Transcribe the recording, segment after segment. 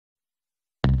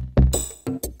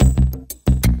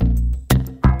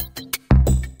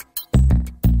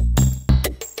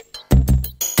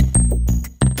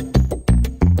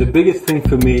biggest thing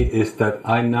for me is that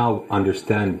I now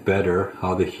understand better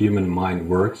how the human mind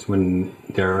works when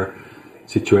there are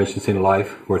situations in life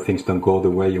where things don't go the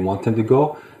way you want them to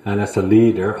go. And as a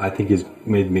leader, I think it's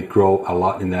made me grow a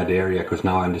lot in that area, because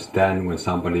now I understand when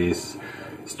somebody is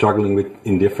struggling with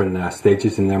in different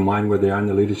stages in their mind where they are in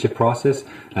the leadership process,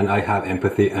 and I have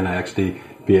empathy and I actually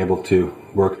be able to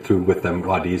work through with them a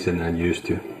lot easier than I used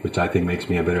to, which I think makes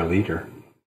me a better leader.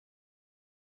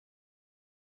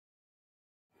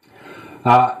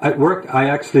 At work, I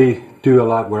actually do a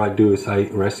lot. What I do is I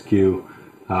rescue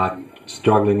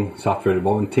struggling software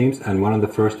development teams, and one of the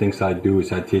first things I do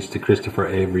is I teach the Christopher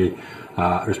Avery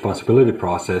responsibility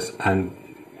process, and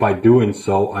by doing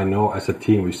so, I know as a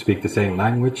team we speak the same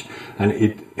language, and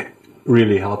it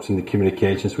really helps in the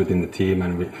communications within the team,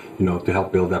 and to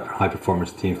help build up high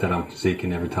performance teams that I'm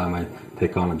seeking every time I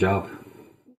take on a job.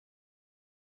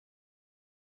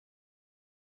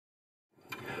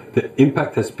 The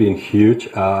impact has been huge.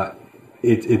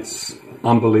 It's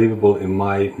unbelievable in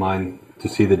my mind to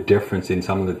see the difference in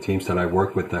some of the teams that I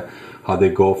work with, how they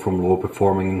go from low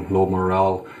performing, low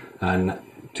morale, and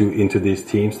into these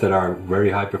teams that are very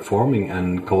high performing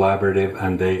and collaborative,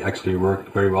 and they actually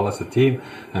work very well as a team,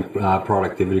 and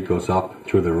productivity goes up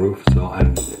through the roof.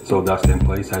 So does the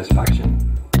employee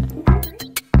satisfaction.